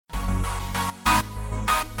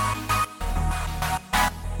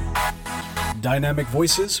Dynamic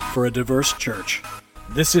voices for a diverse church.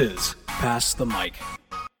 This is Pass the Mic.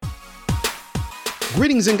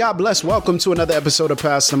 Greetings and God bless. Welcome to another episode of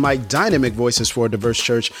Pass the Mic, Dynamic Voices for a Diverse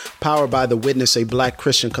Church, powered by The Witness, a Black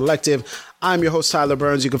Christian collective. I'm your host, Tyler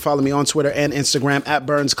Burns. You can follow me on Twitter and Instagram at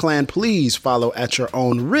BurnsClan. Please follow at your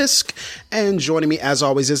own risk. And joining me, as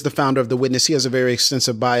always, is the founder of The Witness. He has a very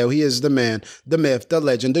extensive bio. He is the man, the myth, the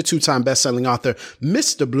legend, the two-time best-selling author,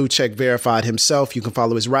 Mr. Blue Check Verified himself. You can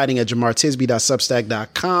follow his writing at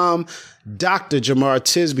jamartisby.substack.com. Dr. Jamar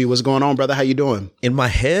Tisby, what's going on, brother? How you doing? In my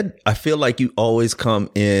head, I feel like you always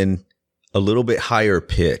come in a little bit higher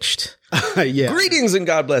pitched. Yeah. Greetings and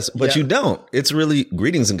God bless. But you don't. It's really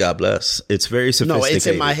greetings and God bless. It's very sophisticated. No, it's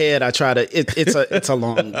in my head. I try to, it's a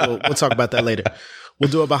long, we'll talk about that later.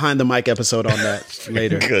 We'll do a behind the mic episode on that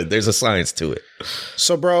later. Good. There's a science to it.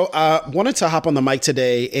 So, bro, wanted to hop on the mic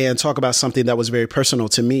today and talk about something that was very personal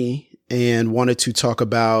to me, and wanted to talk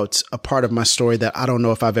about a part of my story that I don't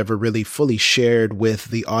know if I've ever really fully shared with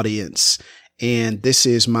the audience. And this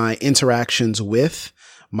is my interactions with,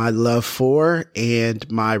 my love for,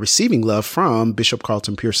 and my receiving love from Bishop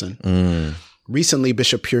Carlton Pearson. Recently,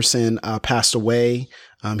 Bishop Pearson passed away.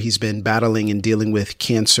 He's been battling and dealing with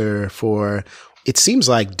cancer for, it seems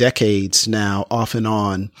like, decades now, off and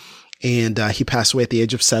on. And he passed away at the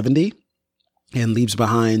age of 70 and leaves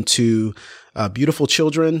behind two beautiful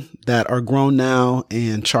children that are grown now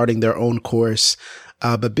and charting their own course.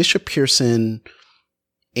 But Bishop Pearson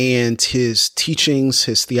and his teachings,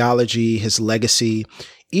 his theology, his legacy,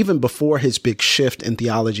 even before his big shift in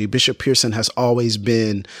theology, Bishop Pearson has always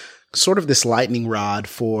been sort of this lightning rod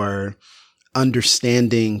for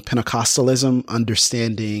understanding Pentecostalism,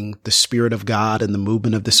 understanding the Spirit of God and the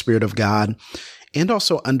movement of the Spirit of God, and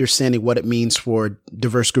also understanding what it means for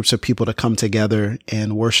diverse groups of people to come together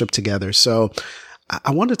and worship together. So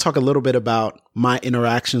I wanted to talk a little bit about my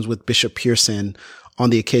interactions with Bishop Pearson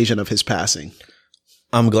on the occasion of his passing.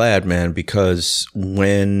 I'm glad, man, because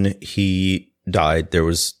when he died, there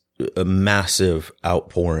was a massive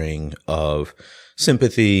outpouring of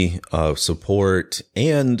sympathy, of support,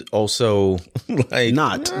 and also like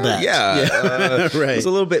not that. Right. It was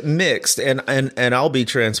a little bit mixed. And I'll be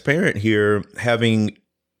transparent here, having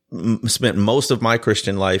spent most of my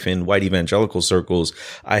Christian life in white evangelical circles.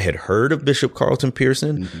 I had heard of Bishop Carlton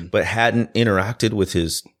Pearson, but hadn't interacted with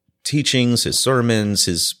his teachings, his sermons,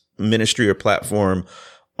 his ministry or platform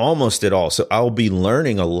almost at all. So I'll be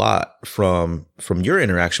learning a lot from your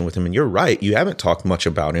interaction with him. And you're right, you haven't talked much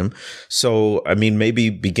about him. So, I mean, maybe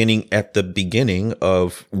beginning at the beginning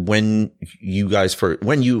of when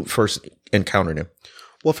you first encountered him.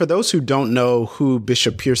 Well, for those who don't know who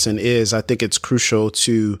Bishop Pearson is, I think it's crucial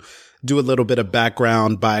to do a little bit of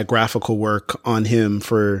background biographical work on him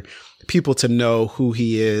for people to know who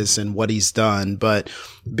he is and what he's done. But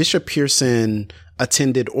Bishop Pearson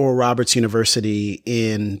attended Oral Roberts University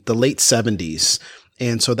in the late 70s.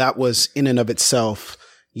 And so that was in and of itself,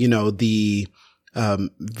 you know, the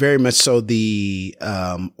very much so the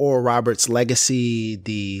Oral Roberts legacy,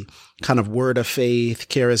 the kind of word of faith,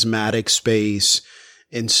 charismatic space.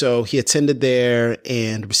 And so he attended there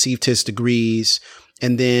and received his degrees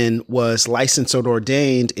and then was licensed and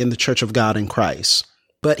ordained in the Church of God in Christ.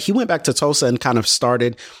 But he went back to Tulsa and kind of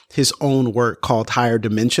started his own work called Higher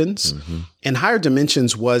Dimensions. And Higher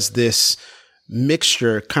Dimensions was this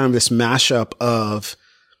mixture, kind of this mashup of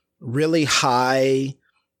really high,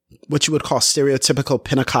 what you would call stereotypical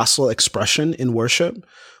Pentecostal expression in worship,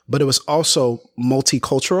 but it was also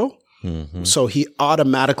multicultural. So he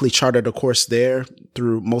automatically charted a course there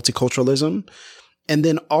through multiculturalism. And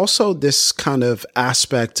then also this kind of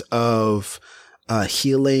aspect of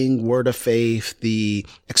healing, word of faith, the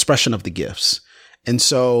expression of the gifts. And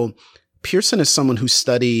so Pearson is someone who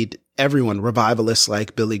studied everyone, revivalists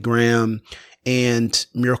like Billy Graham and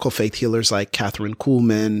miracle faith healers like Catherine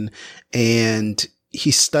Kuhlman. And he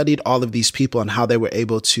studied all of these people and how they were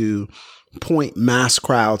able to point mass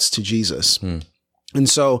crowds to Jesus. And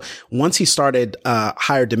so once he started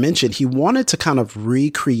Higher Dimension, he wanted to kind of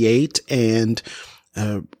recreate and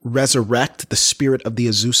resurrect the spirit of the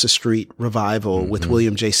Azusa Street revival with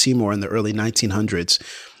William J. Seymour in the early 1900s.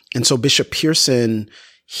 And so Bishop Pearson,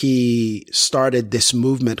 he started this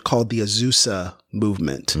movement called the Azusa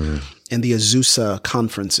movement and the Azusa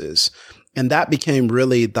conferences. And that became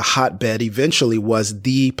really the hotbed, eventually was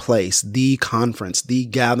the place, the conference, the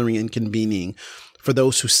gathering and convening for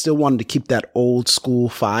those who still wanted to keep that old school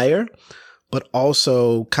fire, but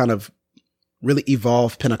also kind of really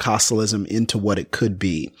evolve Pentecostalism into what it could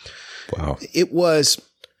be. Wow. It was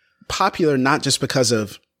popular not just because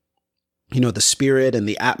of the spirit and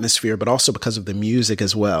the atmosphere, but also because of the music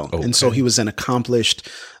as well. Okay. And so he was an accomplished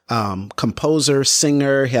composer,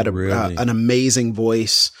 singer. He had an amazing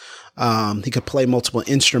voice. He could play multiple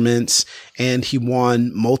instruments, and he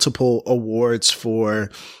won multiple awards for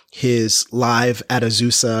his live at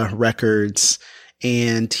Azusa records.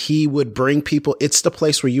 And he would bring people. It's the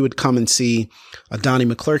place where you would come and see a Donnie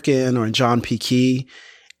McClurkin or a John P. Key.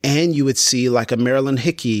 And you would see like a Marilyn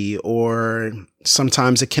Hickey or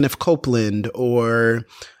sometimes a Kenneth Copeland or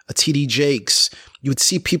a T.D. Jakes. You would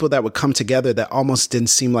see people that would come together that almost didn't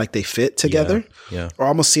seem like they fit together, or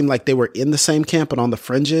almost seemed like they were in the same camp but on the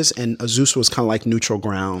fringes. And Azusa was kind of like neutral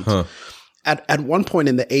ground. Huh. At one point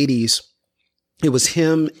in the 80s, it was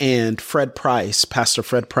him and Fred Price, Pastor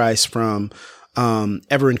Fred Price from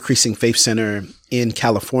Ever Increasing Faith Center in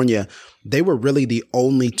California. They were really the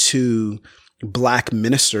only two Black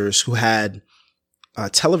ministers who had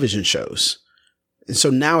television shows. And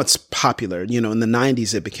so now it's popular. In the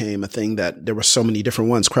 90s, it became a thing that there were so many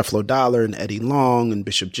different ones, Creflo Dollar and Eddie Long and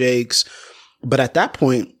Bishop Jakes. But at that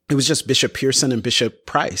point, it was just Bishop Pearson and Bishop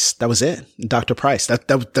Price. That was it. Dr. Price. That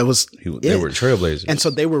was it. They were trailblazers. And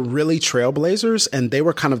so they were really trailblazers, and they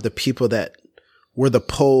were kind of the people that were the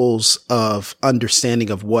poles of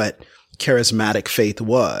understanding of what charismatic faith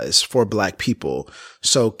was for Black people.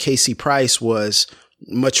 So Casey Price was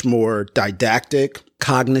much more didactic,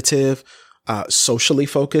 cognitive, socially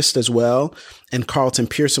focused as well. And Carlton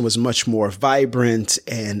Pearson was much more vibrant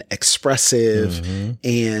and expressive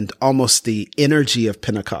and almost the energy of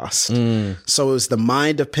Pentecost. So it was the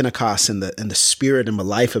mind of Pentecost and the spirit and the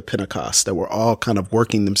life of Pentecost that were all kind of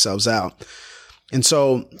working themselves out. And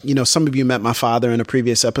so, some of you met my father in a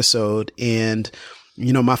previous episode, and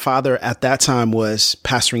my father at that time was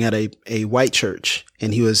pastoring at a white church,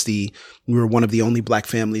 and we were one of the only Black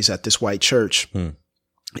families at this white church.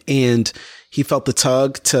 And he felt the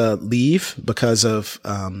tug to leave because of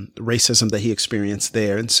racism that he experienced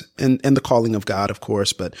there, and the calling of God, of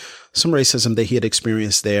course, but some racism that he had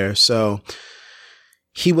experienced there. So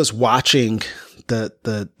he was watching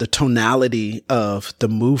the tonality of the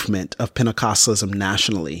movement of Pentecostalism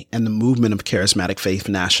nationally and the movement of charismatic faith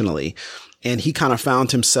nationally. And he kind of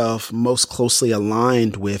found himself most closely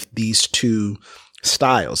aligned with these two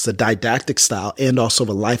styles, the didactic style and also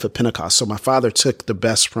the life of Pentecost. So my father took the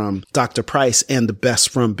best from Dr. Price and the best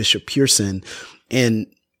from Bishop Pearson and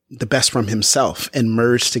the best from himself and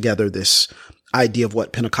merged together this idea of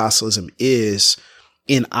what Pentecostalism is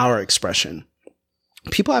in our expression.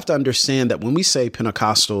 People have to understand that when we say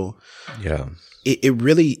Pentecostal, it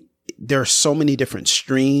really, there are so many different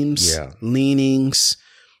streams, leanings.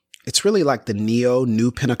 It's really like the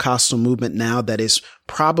new Pentecostal movement now that is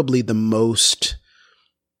probably the most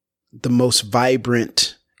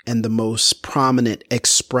vibrant and the most prominent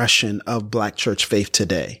expression of Black church faith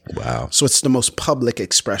today. Wow. So it's the most public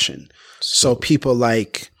expression. So people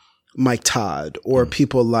like Mike Todd or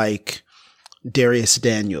people like Darius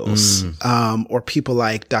Daniels, or people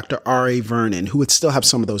like Dr. R.A. Vernon, who would still have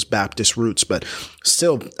some of those Baptist roots, but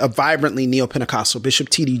still a vibrantly neo-Pentecostal. Bishop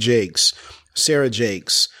T.D. Jakes, Sarah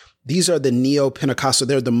Jakes. These are the neo-Pentecostal.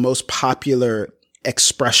 They're the most popular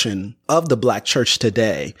expression of the Black church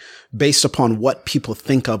today based upon what people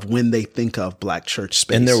think of when they think of Black church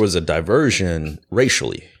space. And there was a diversion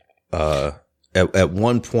racially. At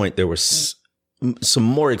one point, there was some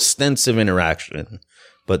more extensive interaction,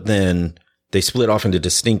 but then they split off into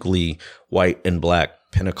distinctly white and Black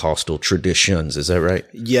Pentecostal traditions. Is that right?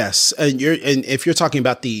 Yes. And if you're talking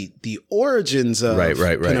about the origins of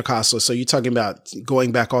Pentecostal, so you're talking about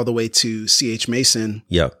going back all the way to C.H. Mason.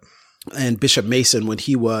 Yep. And Bishop Mason, when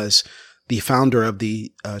he was the founder of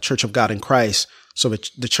the Church of God in Christ. So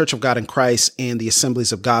the Church of God in Christ and the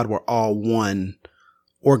Assemblies of God were all one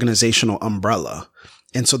organizational umbrella.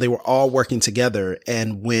 And so they were all working together.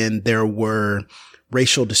 And when there were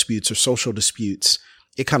racial disputes or social disputes,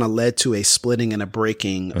 it kind of led to a splitting and a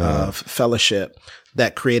breaking of fellowship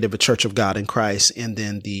that created the Church of God in Christ and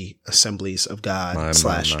then the Assemblies of God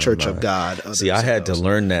 / Church of God. See, I had to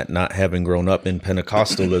learn that not having grown up in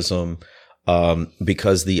Pentecostalism,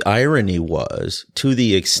 because the irony was, to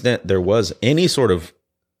the extent there was any sort of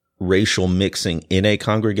racial mixing in a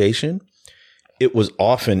congregation, it was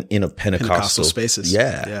often in a Pentecostal spaces.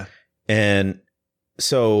 Yeah. And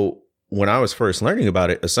so when I was first learning about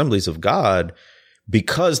it, Assemblies of God,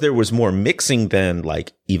 because there was more mixing than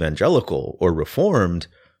like evangelical or reformed,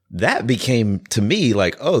 that became to me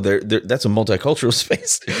like, oh, that's a multicultural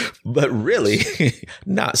space, but really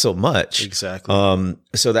not so much. Exactly.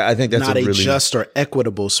 So that I think that's not a really just or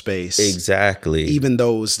equitable space. Exactly. Even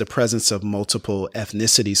though it was the presence of multiple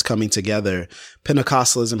ethnicities coming together,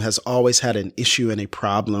 Pentecostalism has always had an issue and a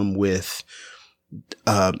problem with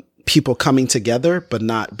people coming together, but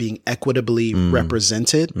not being equitably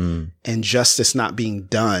represented and justice not being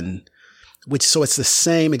done. So it's the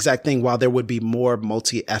same exact thing. While there would be more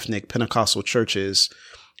multi-ethnic Pentecostal churches,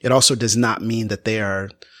 it also does not mean that they are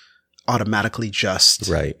automatically just.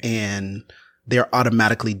 Right. And they're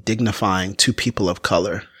automatically dignifying to people of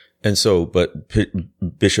color. And so, but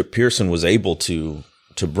Bishop Pearson was able to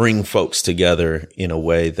bring folks together in a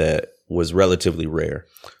way that was relatively rare.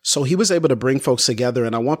 So he was able to bring folks together.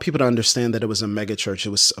 And I want people to understand that it was a mega church. It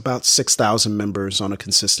was about 6,000 members on a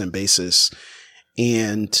consistent basis.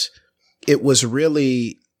 And it was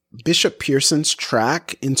really Bishop Pearson's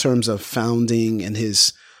track in terms of founding and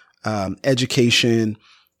his education.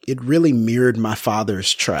 It really mirrored my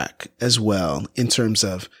father's track as well in terms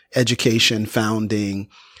of education, founding,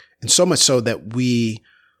 and so much so that we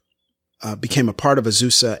became a part of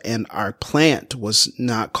Azusa, and our plant was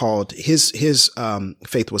not called, his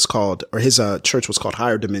faith was called, or his church was called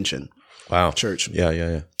Higher Dimension. Wow. Church.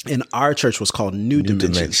 Yeah. And our church was called New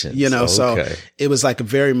Dimensions. You know, okay. So it was like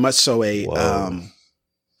very much so an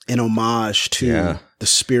homage to the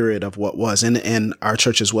spirit of what was. And our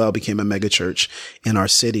church as well became a mega church in our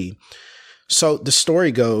city. So the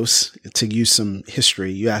story goes, to use some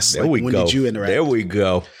history, you asked, when did you interact? There we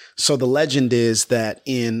go. So the legend is that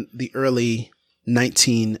in the early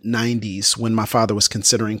 1990s, when my father was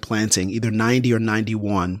considering planting, either 90 or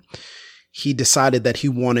 91, he decided that he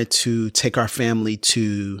wanted to take our family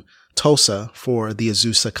to Tulsa for the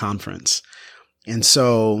Azusa conference. And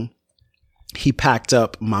so he packed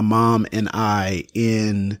up my mom and I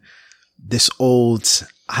in this old,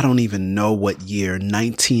 I don't even know what year,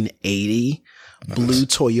 1980 blue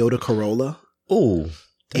Toyota Corolla. Oh,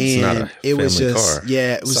 that's not a family car.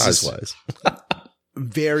 Yeah, it was size-wise.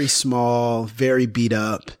 Very small, very beat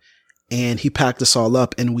up. And he packed us all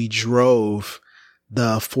up and we drove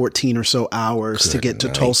the 14 or so hours to get to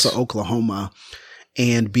Tulsa, Oklahoma,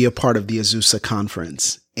 and be a part of the Azusa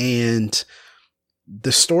conference. And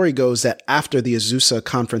the story goes that after the Azusa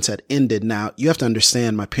conference had ended, now you have to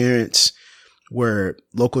understand, my parents were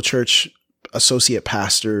local church associate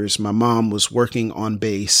pastors. My mom was working on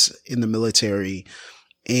base in the military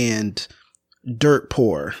and dirt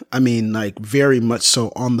poor. I mean, like very much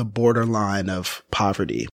so on the borderline of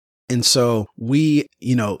poverty. And so we,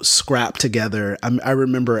 scrapped together. I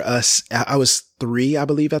remember us, I was 3, I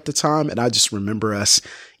believe at the time. And I just remember us,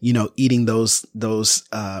 eating those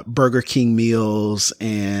Burger King meals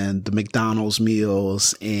and the McDonald's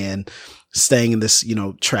meals and staying in this,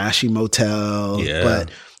 trashy motel. Yeah.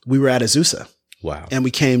 But we were at Azusa. Wow. And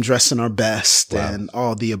we came dressed in our best and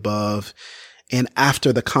all the above. And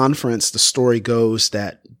after the conference, the story goes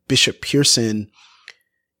that Bishop Pearson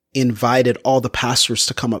invited all the pastors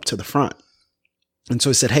to come up to the front. And so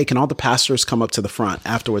he said, hey, can all the pastors come up to the front?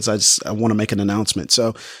 Afterwards, I want to make an announcement.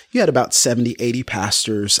 So you had about 70, 80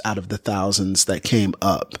 pastors out of the thousands that came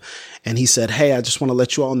up. And he said, hey, I just want to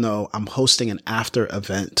let you all know I'm hosting an after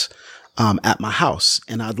event at my house.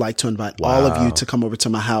 And I'd like to invite all of you to come over to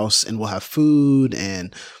my house, and we'll have food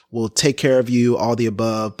and we'll take care of you, all the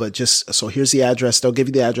above. But so here's the address. They'll give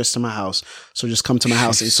you the address to my house. So just come to my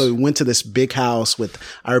house. And so we went to this big house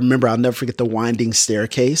I remember, I'll never forget the winding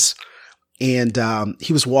staircase. And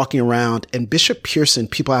he was walking around, and Bishop Pearson,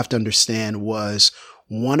 people have to understand, was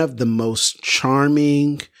one of the most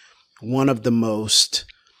charming, one of the most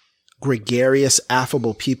gregarious,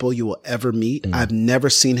 affable people you will ever meet. I've never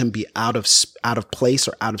seen him be out of place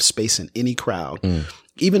or out of space in any crowd.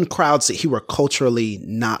 Even crowds that he were culturally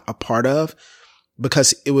not a part of,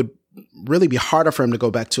 because it would really be harder for him to go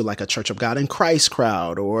back to like a Church of God in Christ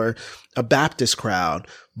crowd or a Baptist crowd,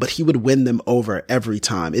 but he would win them over every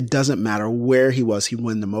time. It doesn't matter where he was, he'd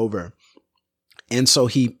win them over. And so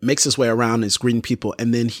he makes his way around and is greeting people.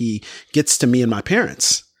 And then he gets to me and my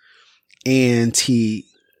parents, and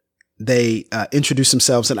they introduce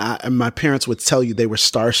themselves, and my parents would tell you they were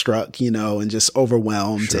starstruck, and just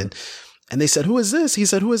overwhelmed. Sure. And they said, who is this? He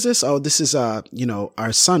said, who is this? Oh, this is, our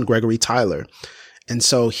son, Gregory Tyler. And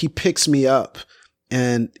so he picks me up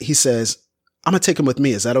and he says, I'm going to take him with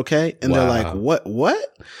me. Is that okay? And they're like,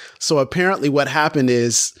 what? So apparently what happened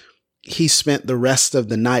is he spent the rest of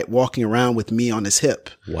the night walking around with me on his hip.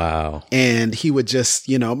 Wow. And he would just,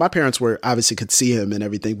 my parents obviously could see him and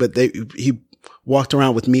everything, but he walked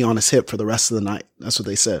around with me on his hip for the rest of the night. That's what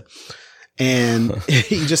they said. And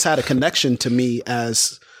he just had a connection to me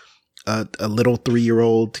as a little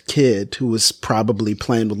 3-year-old kid who was probably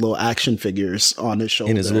playing with little action figures on his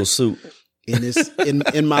shoulder. In his little suit.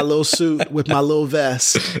 In my little suit with my little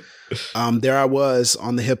vest. There I was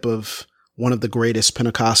on the hip of one of the greatest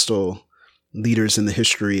Pentecostal leaders in the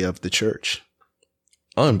history of the church.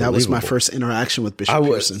 That was my first interaction with Bishop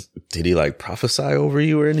Pearson. Did he like prophesy over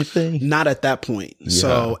you or anything? Not at that point. Yeah.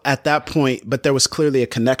 So at that point, but there was clearly a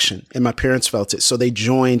connection and my parents felt it. So they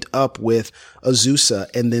joined up with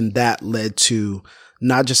Azusa, and then that led to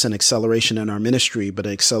not just an acceleration in our ministry, but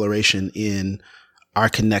an acceleration in our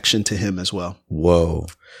connection to him as well. Whoa.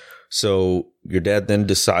 So your dad then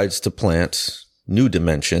decides to plant New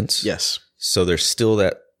Dimensions. Yes. So there's still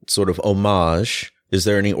that sort of homage. Is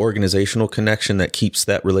there any organizational connection that keeps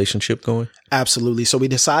that relationship going? Absolutely. So we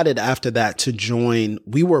decided after that to join.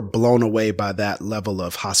 We were blown away by that level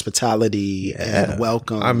of hospitality and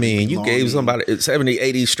welcome. I mean, you gave somebody 70,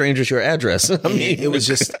 80 strangers your address. I mean, it was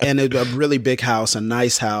just, and a really big house, a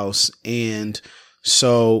nice house. And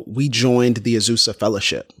so we joined the Azusa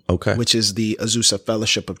Fellowship, which is the Azusa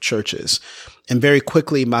Fellowship of Churches. And very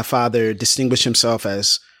quickly, my father distinguished himself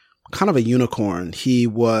as kind of a unicorn. He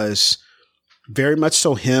was very much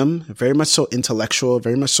so very much so intellectual,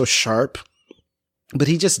 very much so sharp, but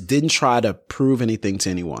he just didn't try to prove anything to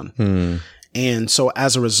anyone. And so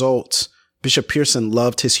as a result, Bishop Pearson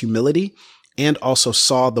loved his humility and also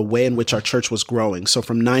saw the way in which our church was growing. So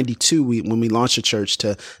from 92, when we launched the church,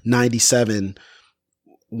 to 97,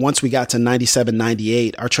 once we got to 97,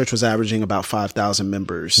 98, our church was averaging about 5,000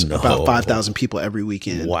 members, about 5,000 people every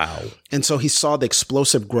weekend. Wow. And so he saw the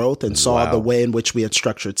explosive growth and saw the way in which we had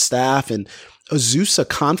structured staff. And Azusa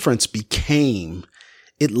Conference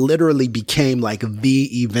literally became like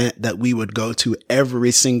the event that we would go to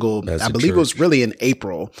every single, I believe it was really in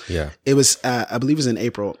April. Yeah. It was, I believe it was in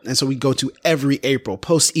April. And so we go to every April.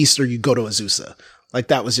 Post Easter, you go to Azusa. Like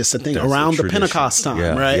that was just the thing. Around the Pentecost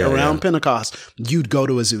time, right? Around Pentecost, you'd go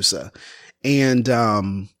to Azusa. And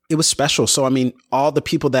it was special. So, I mean, all the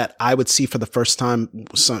people that I would see for the first time,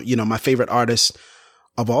 so, my favorite artist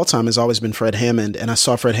of all time has always been Fred Hammond. And I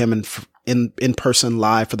saw Fred Hammond in person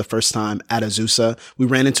live for the first time at Azusa. We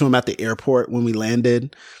ran into him at the airport when we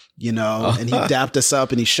landed. And he dapped us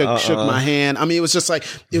up and he shook my hand. I mean, it was just like,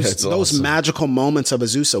 those awesome. Magical moments of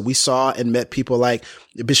Azusa. We saw and met people like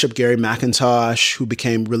Bishop Gary McIntosh, who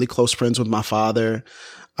became really close friends with my father.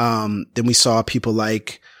 Then we saw people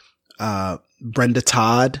like, Brenda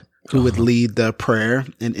Todd, who would lead the prayer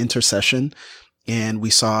and intercession. And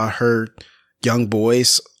we saw her young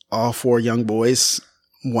boys, all 4 young boys.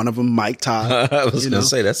 One of them, Mike Todd. I was going to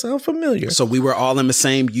say, that sounds familiar. So we were all in the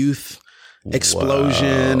same youth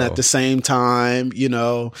explosion at the same time,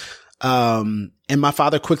 and my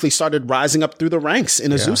father quickly started rising up through the ranks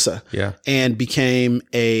in Azusa and became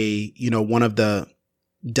one of the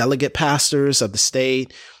delegate pastors of the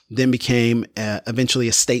state, then became eventually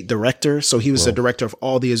a state director. So he was the director of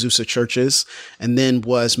all the Azusa churches, and then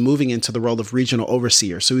was moving into the role of regional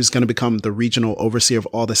overseer. So he's going to become the regional overseer of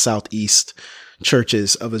all the Southeast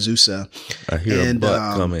churches of Azusa. I hear a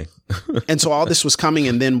butt coming. And so all this was coming.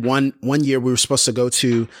 And then one year we were supposed to go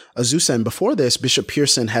to Azusa. And before this, Bishop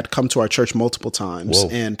Pearson had come to our church multiple times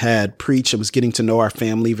and had preached and was getting to know our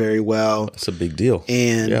family very well. That's a big deal.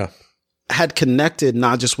 And had connected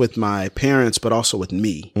not just with my parents, but also with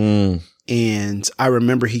me. And I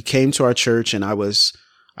remember he came to our church and I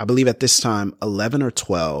believe at this time, 11 or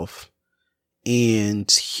 12. And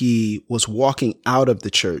he was walking out of the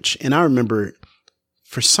church. And I remember,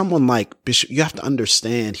 for someone like Bishop, you have to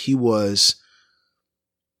understand, he was,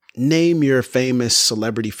 name your famous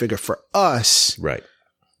celebrity figure. For us, right?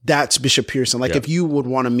 That's Bishop Pearson. Like if you would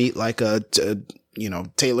want to meet like a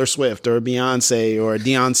Taylor Swift or Beyonce or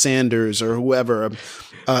Deion Sanders or whoever,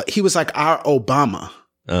 he was like our Obama.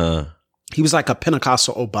 He was like a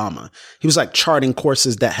Pentecostal Obama. He was like charting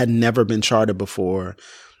courses that had never been charted before.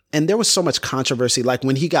 And there was so much controversy. Like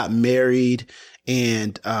when he got married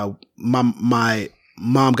and my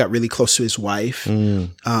mom got really close to his wife,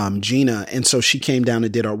 Gina. And so she came down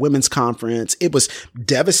and did our women's conference. It was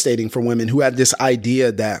devastating for women who had this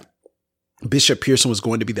idea that Bishop Pearson was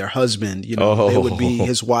going to be their husband. They would be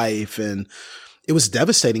his wife. And it was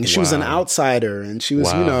devastating. She was an outsider and she was,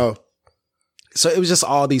 so it was just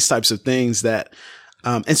all these types of things that,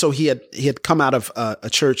 and so he had come out of a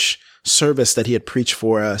church service that he had preached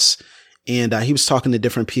for us. And he was talking to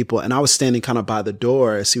different people. And I was standing kind of by the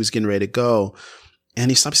door as he was getting ready to go. And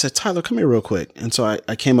he stopped. He said, "Tyler, come here real quick." And so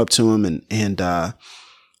I came up to him and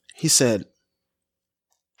he said,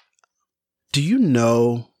 "Do you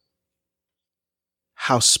know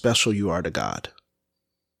how special you are to God?"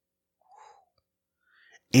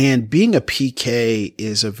 And being a PK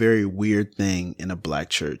is a very weird thing in a Black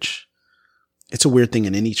church. It's a weird thing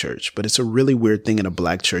in any church, but it's a really weird thing in a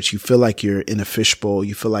Black church. You feel like you're in a fishbowl.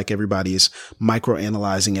 You feel like everybody is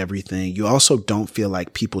microanalyzing everything. You also don't feel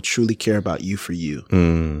like people truly care about you for you.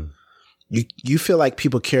 You feel like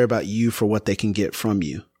people care about you for what they can get from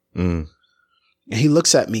you. And he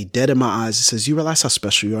looks at me dead in my eyes and says, "You realize how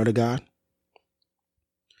special you are to God?"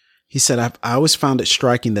 He said, I always found it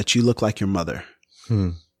striking that you look like your mother.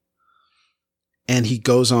 And he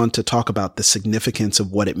goes on to talk about the significance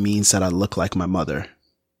of what it means that I look like my mother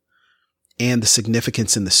and the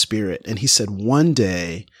significance in the spirit. And he said, one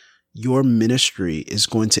day your ministry is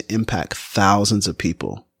going to impact thousands of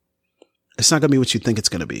people. It's not going to be what you think it's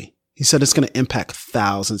going to be. He said, it's going to impact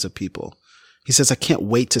thousands of people. He says, I can't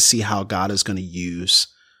wait to see how God is going to use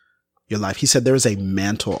your life. He said, there is a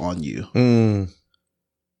mantle on you.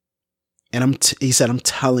 And he said, I'm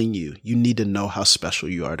telling you, you need to know how special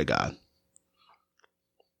you are to God.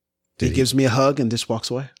 He gives me a hug and just walks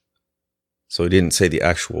away. So he didn't say the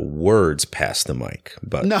actual words past the mic,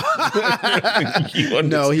 but no,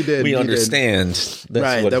 no, he didn't. We understand. That's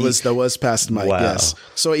right. That was past the mic. Wow. Yes.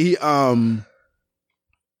 So he,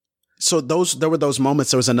 so there were those moments.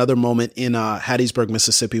 There was another moment in Hattiesburg,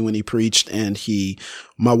 Mississippi, when he preached, and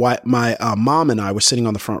my mom and I were sitting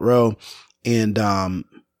on the front row, and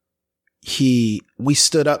we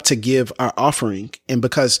stood up to give our offering, and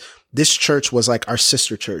because this church was like our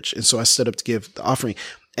sister church, and so I stood up to give the offering,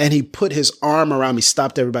 and he put his arm around me,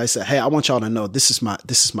 stopped everybody, said, "Hey, I want y'all to know this is my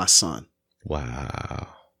son. Wow.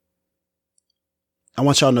 I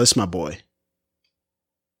want y'all to know this is my boy.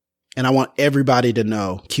 And I want everybody to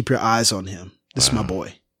know, keep your eyes on him. This is my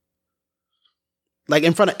boy." Like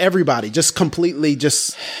in front of everybody, just completely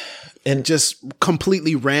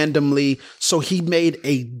randomly. So he made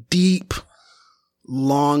a deep,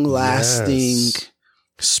 long-lasting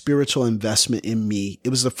spiritual investment in me. It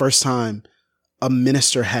was the first time a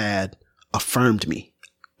minister had affirmed me.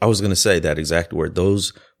 I was going to say that exact word.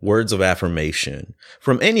 Those words of affirmation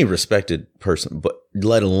from any respected person, but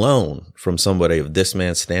let alone from somebody of this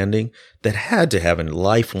man's standing, that had to have a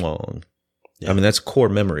lifelong. Yeah. I mean, that's core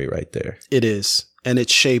memory right there. It is. And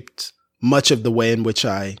it shaped much of the way in which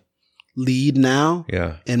I lead now.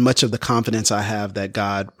 Yeah. And much of the confidence I have that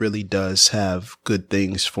God really does have good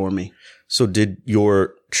things for me. So did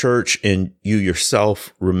your church and you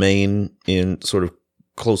yourself remain in sort of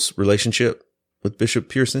close relationship with Bishop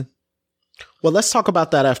Pearson? Well, let's talk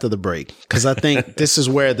about that after the break, because I think this is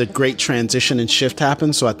where the great transition and shift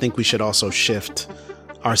happens. So I think we should also shift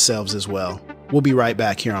ourselves as well. We'll be right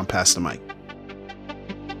back here on Pass the Mic.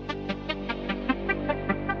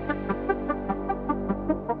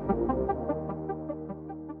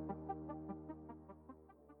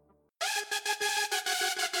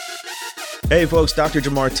 Hey folks, Dr.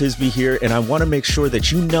 Jamar Tisby here, and I want to make sure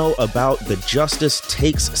that you know about the Justice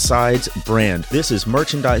Takes Sides brand. This is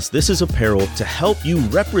merchandise, this is apparel to help you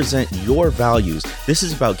represent your values. This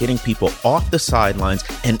is about getting people off the sidelines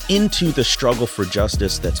and into the struggle for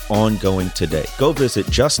justice that's ongoing today. Go visit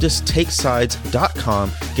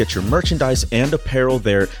justicetakeSides.com, get your merchandise and apparel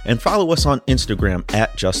there, and follow us on Instagram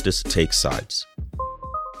at Justice Takes Sides.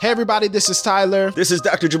 Hey everybody, this is Tyler. This is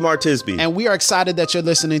Dr. Jamar Tisby. And we are excited that you're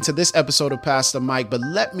listening to this episode of Pass the Mic, but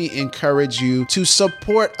let me encourage you to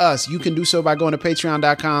support us. You can do so by going to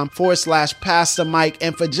patreon.com/Pass the Mic.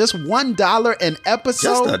 And for just $1 an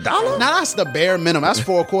episode. Just $1? Now that's the bare minimum. That's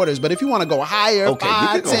 4 quarters. But if you want to go higher, okay,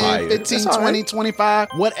 5, 10, 15, 20, 25,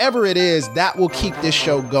 whatever it is, that will keep this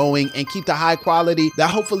show going and keep the high quality that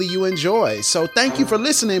hopefully you enjoy. So thank you for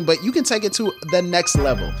listening, but you can take it to the next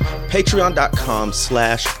level.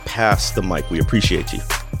 Patreon.com/Pass the Mic. We appreciate you.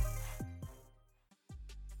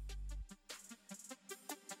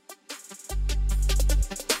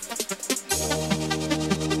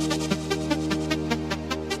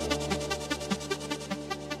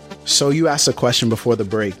 So you asked a question before the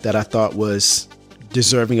break that I thought was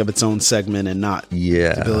deserving of its own segment and not the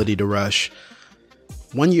ability to rush.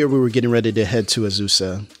 One year we were getting ready to head to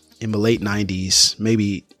Azusa in the late 90s,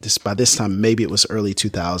 by this time, maybe it was early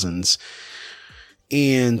 2000s.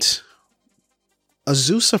 And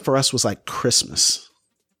Azusa for us was like Christmas.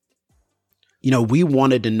 You know, we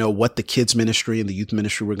wanted to know what the kids ministry and the youth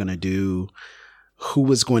ministry were going to do, who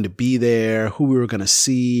was going to be there, who we were going to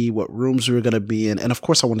see, what rooms we were going to be in. And of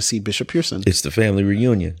course, I want to see Bishop Pearson. It's the family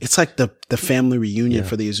reunion. It's like the family reunion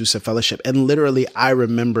for the Azusa Fellowship. And literally, I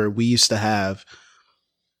remember we used to have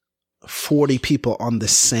 40 people on the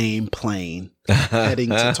same plane heading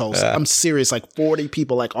to Tulsa. I'm serious, like 40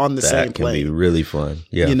 people like on the same plane. That can be really fun.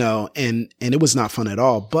 Yeah. You know, and it was not fun at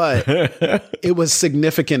all, but it was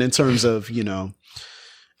significant in terms of, you know,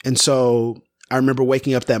 And so I remember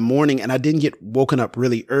waking up that morning, and I didn't get woken up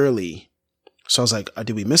really early. So I was like,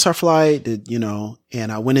 did we miss our flight?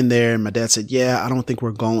 And I went in there and my dad said, yeah, I don't think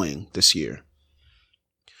we're going this year.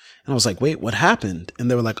 And I was like, wait, what happened? And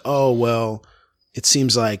they were like, oh, well, it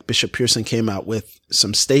seems like Bishop Pearson came out with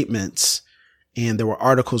some statements and there were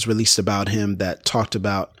articles released about him that talked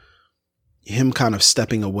about him kind of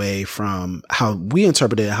stepping away from how we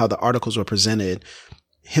interpreted it, how the articles were presented,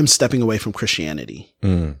 him stepping away from Christianity.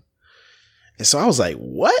 Mm. And so I was like,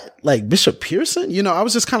 what? Like Bishop Pearson? I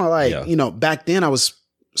was just kind of like, back then I was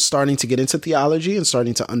starting to get into theology and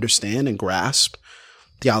starting to understand and grasp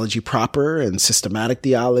theology proper and systematic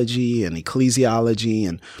theology and ecclesiology.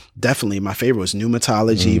 And definitely my favorite was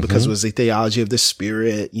pneumatology because it was the theology of the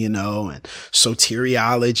spirit, and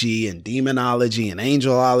soteriology and demonology and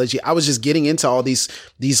angelology. I was just getting into all these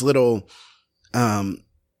little,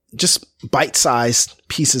 just bite-sized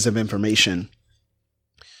pieces of information.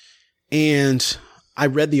 And I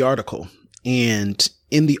read the article, and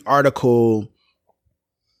in the article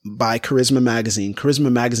by Charisma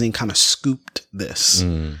Magazine kind of scooped this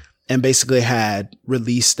and basically had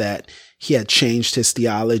released that he had changed his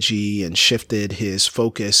theology and shifted his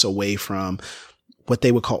focus away from what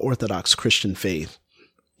they would call Orthodox Christian faith.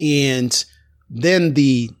 And then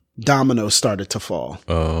the dominoes started to fall.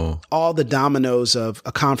 Oh, all the dominoes of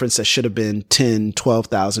a conference that should have been 10,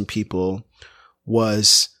 12,000 people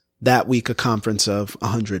was that week a conference of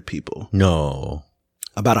 100 people. No.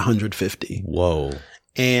 About 150. Whoa.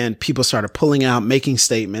 And people started pulling out, making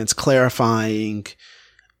statements, clarifying,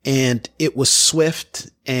 and it was swift.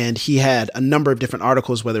 And he had a number of different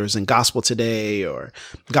articles, whether it was in Gospel Today or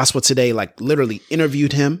Gospel Today, like literally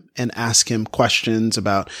interviewed him and asked him questions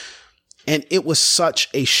about, and it was such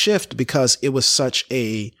a shift because it was such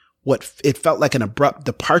it felt like an abrupt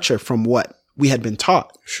departure from what we had been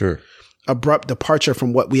taught. Sure. Abrupt departure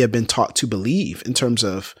from what we have been taught to believe in terms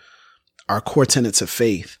of our core tenets of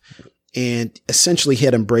faith. And essentially he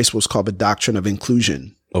had embraced what's called the doctrine of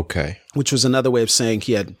inclusion. Okay. Which was another way of saying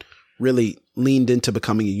he had really leaned into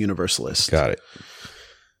becoming a universalist. Got it.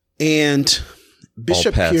 And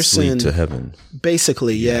Bishop Pearson lead to heaven.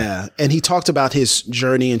 Basically, yeah. And he talked about his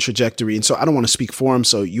journey and trajectory. And so I don't want to speak for him,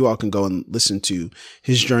 so you all can go and listen to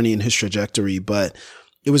his journey and his trajectory, but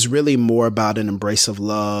it was really more about an embrace of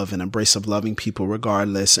love, an embrace of loving people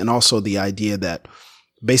regardless. And also the idea that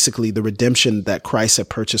basically the redemption that Christ had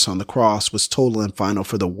purchased on the cross was total and final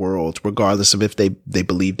for the world, regardless of if they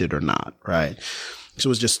believed it or not. Right. So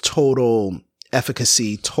it was just total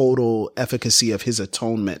efficacy of his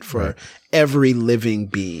atonement for every living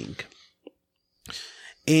being.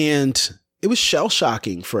 And it was shell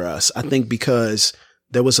shocking for us, I think, because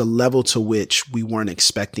there was a level to which we weren't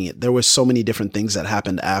expecting it. There were so many different things that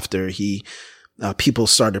happened after people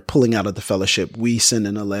started pulling out of the fellowship. We sent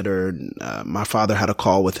in a letter. My father had a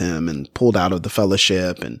call with him and pulled out of the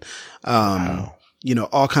fellowship, and,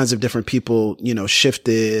 all kinds of different people,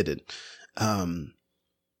 shifted. And,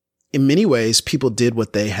 in many ways, people did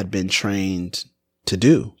what they had been trained to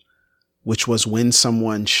do, which was when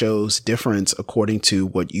someone shows difference according to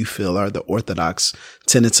what you feel are the orthodox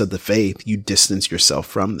tenets of the faith, you distance yourself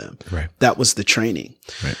from them. Right. That was the training.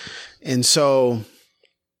 Right. And so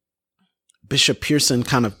Bishop Pearson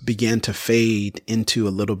kind of began to fade into a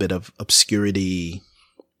little bit of obscurity,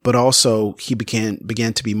 but also he began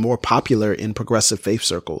to be more popular in progressive faith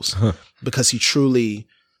circles because he truly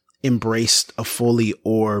embraced a fully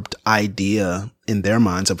orbed idea in their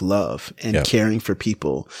minds of love and caring for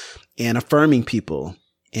people and affirming people.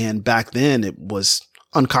 And back then it was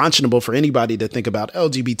unconscionable for anybody to think about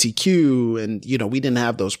LGBTQ and, we didn't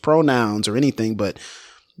have those pronouns or anything, but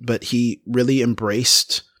he really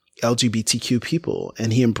embraced LGBTQ people,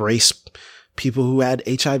 and he embraced people who had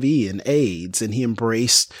HIV and AIDS, and he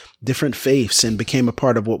embraced different faiths and became a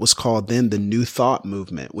part of what was called then the New Thought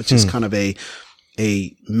movement, which is kind of a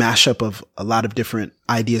mashup of a lot of different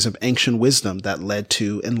ideas of ancient wisdom that led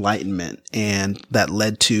to enlightenment and that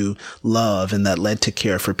led to love and that led to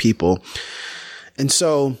care for people. And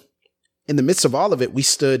so in the midst of all of it, we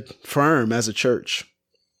stood firm as a church.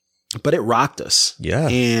 But it rocked us. Yeah.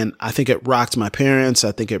 And I think it rocked my parents.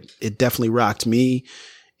 I think it definitely rocked me.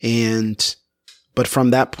 But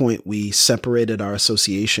from that point, we separated our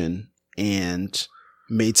association and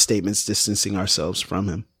made statements distancing ourselves from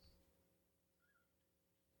him.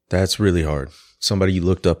 That's really hard. Somebody you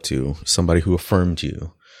looked up to, somebody who affirmed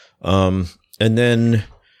you. And then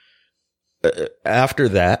after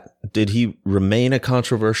that, did he remain a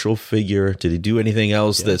controversial figure? Did he do anything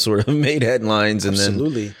else that sort of made headlines? And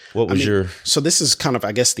Absolutely. Then what was So this is kind of,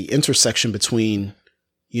 I guess, the intersection between,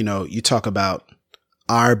 you talk about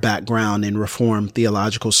our background in Reformed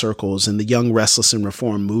theological circles and the Young Restless and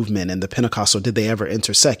Reform movement and the Pentecostal, did they ever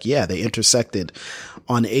intersect? Yeah, they intersected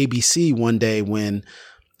on ABC one day when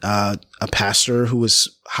a pastor who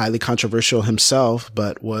was highly controversial himself,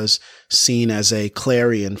 but was seen as a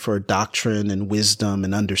clarion for doctrine and wisdom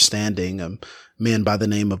and understanding, a man by the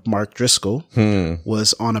name of Mark Driscoll,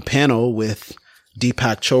 was on a panel with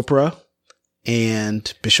Deepak Chopra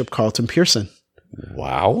and Bishop Carlton Pearson.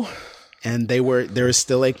 Wow. And there is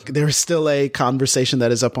still a conversation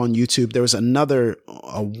that is up on YouTube. There was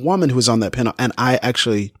a woman who was on that panel, and I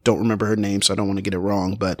actually don't remember her name, so I don't want to get it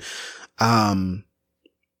wrong, but,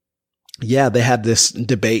 yeah, they had this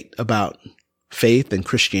debate about faith and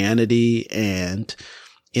Christianity, and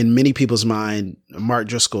in many people's mind, Mark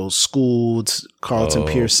Driscoll schooled Carlton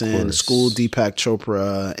Pearson, schooled Deepak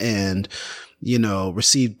Chopra, and,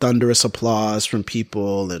 received thunderous applause from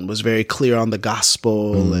people and was very clear on the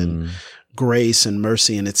gospel and grace and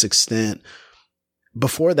mercy and its extent.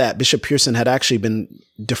 Before that, Bishop Pearson had actually been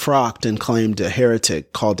defrocked and called a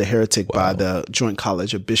heretic by the Joint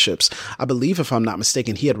College of Bishops. I believe, if I'm not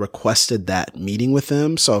mistaken, he had requested that meeting with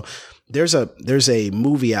them. So there's a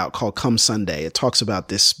movie out called Come Sunday. It talks about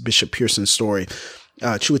this Bishop Pearson story.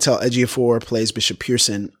 Chiwetel Ejiofor plays Bishop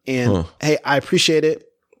Pearson. And hey, I appreciate it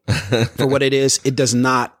for what it is. It does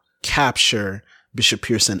not capture Bishop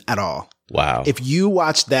Pearson at all. Wow. If you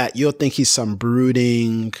watch that, you'll think he's some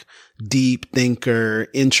brooding, deep thinker,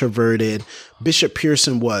 introverted. Bishop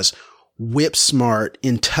Pearson was whip smart,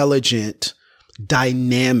 intelligent,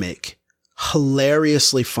 dynamic,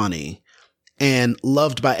 hilariously funny, and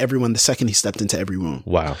loved by everyone the second he stepped into every room.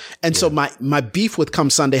 Wow. And so my beef with Come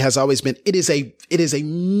Sunday has always been, it is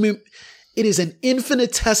an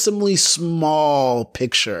infinitesimally small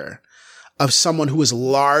picture of someone who is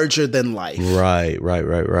larger than life. Right.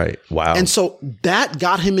 Wow. And so that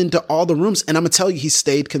got him into all the rooms. And I'm going to tell you, he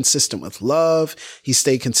stayed consistent with love. He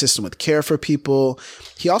stayed consistent with care for people.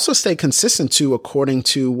 He also stayed consistent according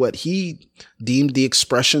to what he deemed the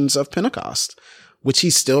expressions of Pentecost, which he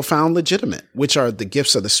still found legitimate, which are the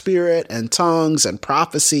gifts of the Spirit and tongues and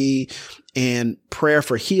prophecy and prayer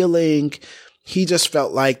for healing. He just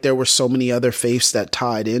felt like there were so many other faiths that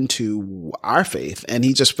tied into our faith. And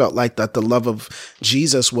he just felt like that the love of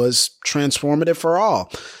Jesus was transformative for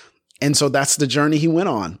all. And so that's the journey he went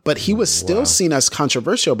on. But he was still seen as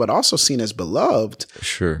controversial, but also seen as beloved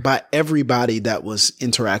by everybody that was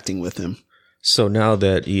interacting with him. So now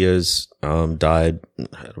that he has died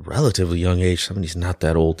at a relatively young age, he's not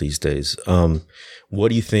that old these days. What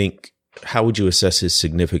do you think? How would you assess his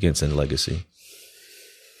significance and legacy?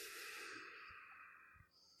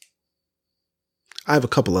 I have a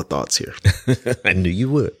couple of thoughts here. I knew you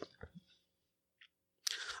would.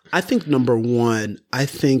 I think number one,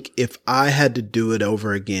 if I had to do it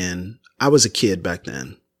over again, I was a kid back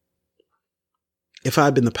then. If I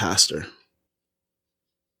had been the pastor,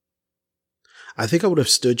 I think I would have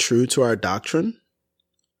stood true to our doctrine,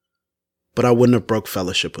 but I wouldn't have broke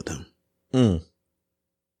fellowship with him.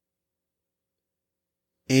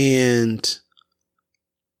 And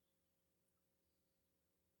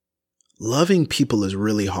loving people is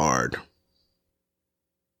really hard.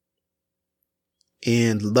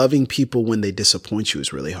 And loving people when they disappoint you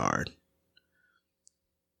is really hard.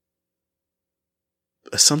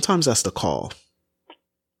 Sometimes that's the call.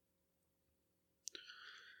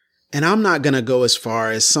 And I'm not going to go as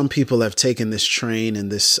far as some people have taken this train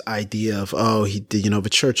and this idea of, the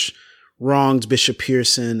church wronged Bishop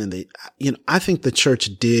Pearson. And I think the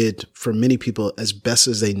church did, for many people, as best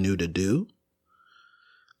as they knew to do.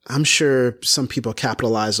 I'm sure some people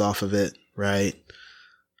capitalized off of it, right?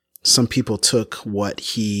 Some people took what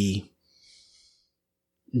he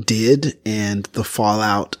did and the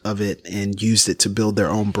fallout of it and used it to build their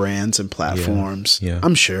own brands and platforms. Yeah.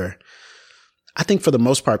 I'm sure. I think for the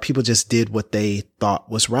most part, people just did what they thought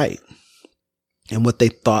was right and what they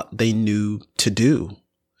thought they knew to do.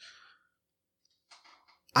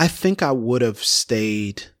 I think I would have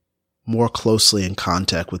stayed more closely in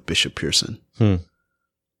contact with Bishop Pearson.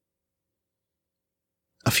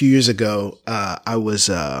 A few years ago, I was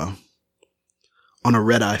on a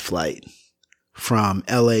red-eye flight from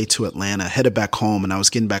LA to Atlanta, headed back home, and I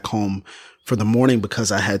was getting back home for the morning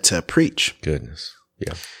because I had to preach. Goodness.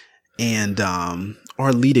 Yeah. And,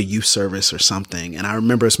 or lead a youth service or something. And I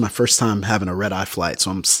remember it's my first time having a red-eye flight.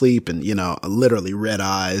 So I'm sleeping, literally red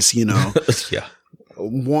eyes, yeah.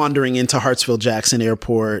 Wandering into Hartsfield-Jackson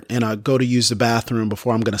Airport, and I go to use the bathroom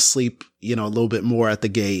before I'm going to sleep, a little bit more at the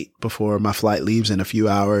gate before my flight leaves in a few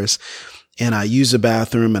hours. And I use the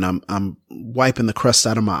bathroom and I'm wiping the crust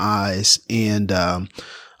out of my eyes. And,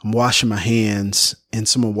 I'm washing my hands and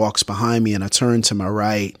someone walks behind me and I turn to my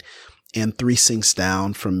right and 3 sinks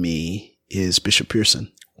down from me is Bishop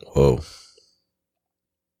Pearson. Whoa.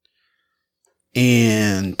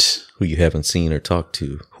 And who you haven't seen or talked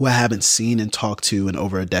to. Who I haven't seen and talked to in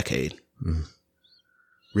over a decade. Mm.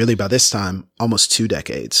 Really, by this time, almost 2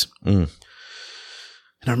 decades. Mm.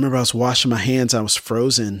 And I remember I was washing my hands. I was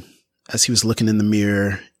frozen as he was looking in the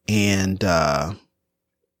mirror. And I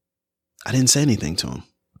didn't say anything to him.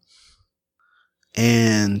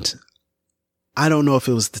 And I don't know if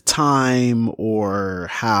it was the time or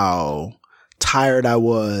how tired I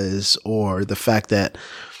was or the fact that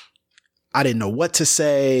I didn't know what to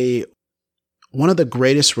say. One of the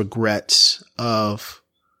greatest regrets of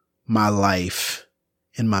my life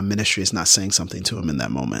in my ministry is not saying something to him in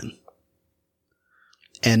that moment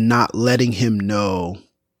and not letting him know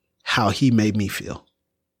how he made me feel.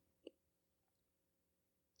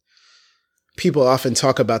 People often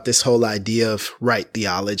talk about this whole idea of right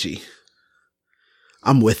theology.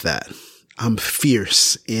 I'm with that. I'm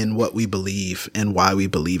fierce in what we believe and why we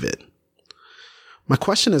believe it. My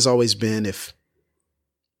question has always been, if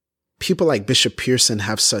people like Bishop Pearson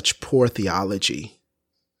have such poor theology,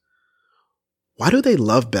 why do they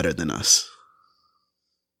love better than us?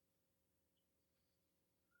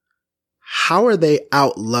 How are they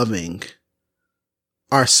out loving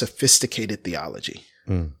our sophisticated theology?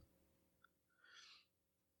 Mm.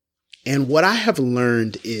 And what I have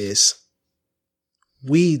learned is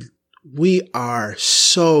we are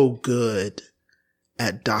so good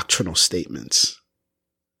at doctrinal statements,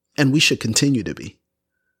 and we should continue to be.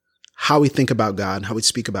 How we think about God and how we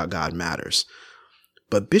speak about God matters.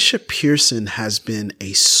 But Bishop Pearson has been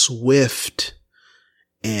a swift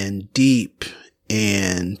and deep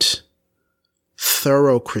and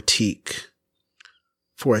thorough critique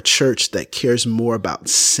for a church that cares more about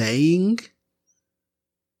saying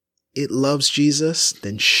it loves Jesus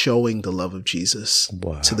than showing the love of Jesus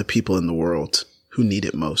to the people in the world who need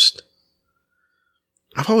it most.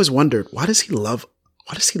 I've always wondered, why does he love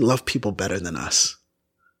people better than us?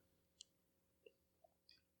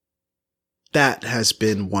 That has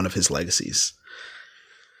been one of his legacies.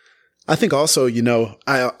 I think also,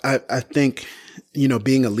 I think,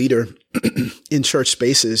 being a leader in church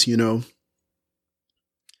spaces,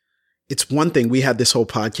 it's one thing. We had this whole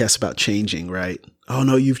podcast about changing, right? Oh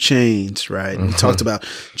no, you've changed, right? Mm-hmm. We talked about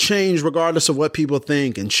change regardless of what people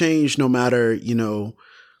think and change no matter,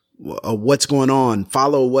 what's going on.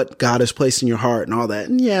 Follow what God has placed in your heart and all that.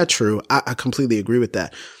 And yeah, true. I completely agree with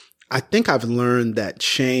that. I think I've learned that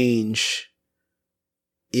change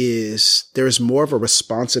there's more of a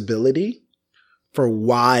responsibility for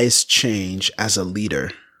wise change as a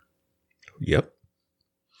leader. Yep.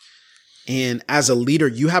 And as a leader,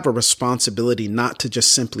 you have a responsibility not to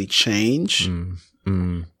just simply change,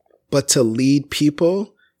 but to lead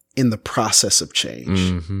people in the process of change.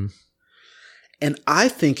 Mm-hmm. And I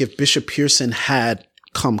think if Bishop Pearson had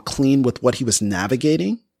come clean with what he was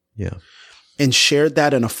navigating, and shared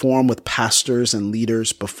that in a forum with pastors and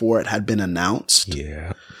leaders before it had been announced,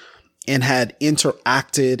 and had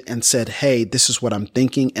interacted and said, hey, this is what I'm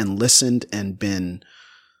thinking, and listened and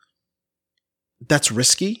that's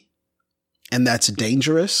risky. And that's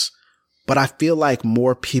dangerous, but I feel like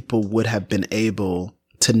more people would have been able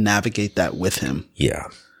to navigate that with him. Yeah.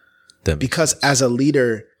 Because as a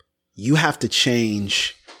leader, you have to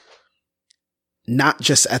change not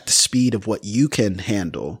just at the speed of what you can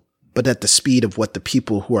handle, but at the speed of what the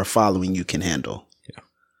people who are following you can handle. Yeah.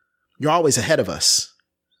 You're always ahead of us.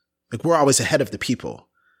 Like, we're always ahead of the people.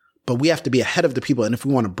 But we have to be ahead of the people. And if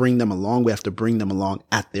we want to bring them along, we have to bring them along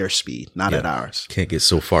at their speed, not at ours. Can't get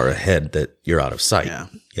so far ahead that you're out of sight.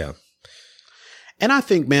 Yeah. And I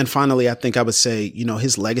think, man, finally, I would say,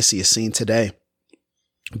 his legacy is seen today.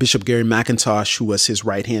 Bishop Gary McIntosh, who was his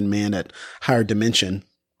right-hand man at Higher Dimension,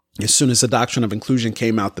 as soon as the Doctrine of Inclusion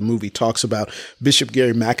came out, the movie talks about Bishop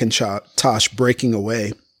Gary McIntosh breaking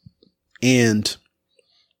away. And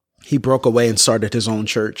he broke away and started his own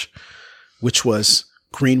church, which was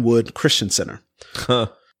Greenwood Christian Center. Huh.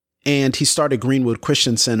 And he started Greenwood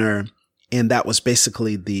Christian Center, and that was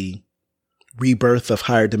basically the rebirth of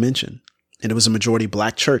Higher Dimension. And it was a majority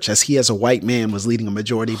Black church, as he as a white man was leading a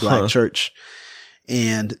majority Black church.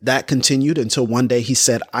 And that continued until one day he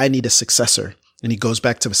said, I need a successor. And he goes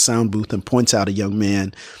back to the sound booth and points out a young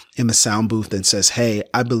man in the sound booth and says, hey,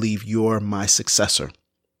 I believe you're my successor.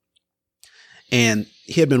 And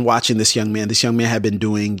he had been watching this young man. This young man had been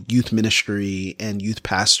doing youth ministry and youth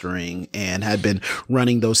pastoring and had been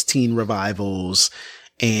running those teen revivals.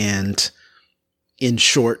 And in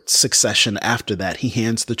short succession after that, he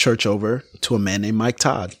hands the church over to a man named Mike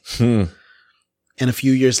Todd. And And a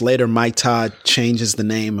few years later, Mike Todd changes the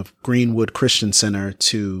name of Greenwood Christian Center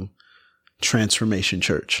to Transformation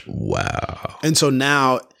Church. Wow. And so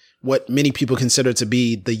now what many people consider to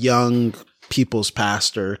be the young people's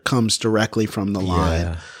pastor comes directly from the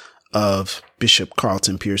line of Bishop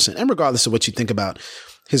Carlton Pearson. And regardless of what you think about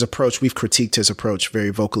his approach, we've critiqued his approach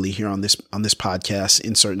very vocally here on this podcast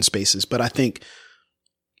in certain spaces. But I think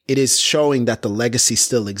it is showing that the legacy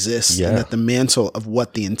still exists and that the mantle of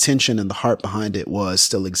what the intention and the heart behind it was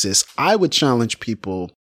still exists. I would challenge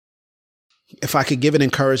people, if I could give an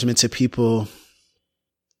encouragement to people,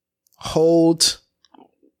 hold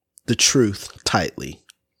the truth tightly,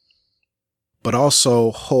 but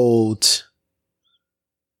also hold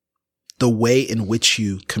the way in which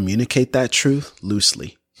you communicate that truth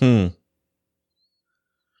loosely. And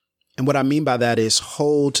what I mean by that is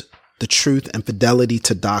hold the truth and fidelity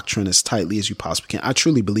to doctrine as tightly as you possibly can. I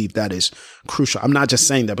truly believe that is crucial. I'm not just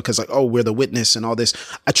saying that because we're the witness and all this.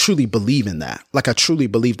 I truly believe in that. I truly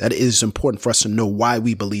believe that it is important for us to know why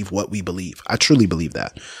we believe what we believe. I truly believe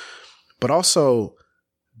that. But also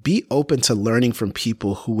be open to learning from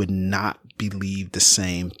people who would not believe the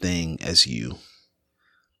same thing as you.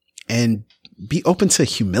 And be open to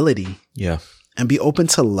humility. Yeah. And be open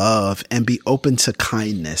to love and be open to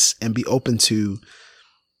kindness and be open to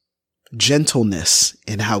gentleness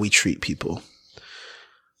in how we treat people.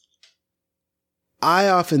 I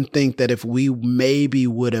often think that if we maybe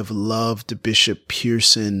would have loved Bishop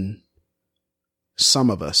Pearson,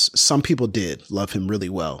 some people did love him really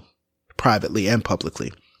well, privately and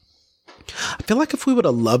publicly. I feel like if we would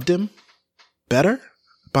have loved him better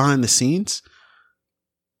behind the scenes,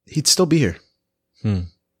 he'd still be here.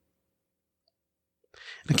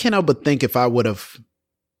 I can't help but think if I would have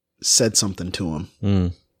said something to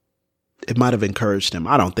him, it might have encouraged him.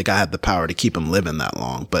 I don't think I had the power to keep him living that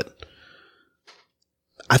long, but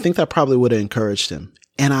I think that probably would have encouraged him.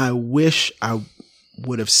 And I wish I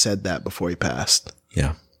would have said that before he passed.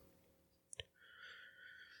 Yeah.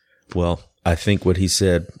 Well, I think what he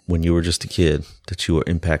said when you were just a kid, that you will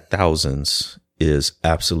impact thousands, is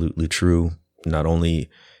absolutely true. Not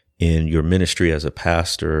only in your ministry as a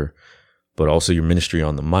pastor, but also your ministry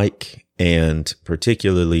on the mic, and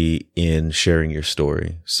particularly in sharing your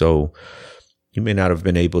story. So you may not have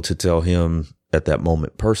been able to tell him at that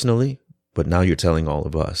moment personally, but now you're telling all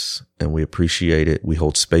of us, and we appreciate it. We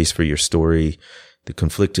hold space for your story, the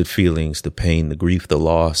conflicted feelings, the pain, the grief, the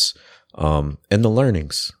loss, and the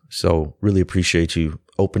learnings. So really appreciate you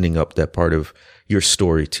opening up that part of your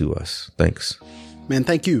story to us. Thanks. Man,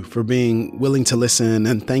 thank you for being willing to listen.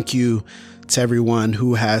 And thank you to everyone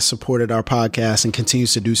who has supported our podcast and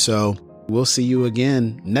continues to do so. We'll see you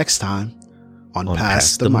again next time on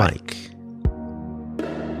Pass the Mic.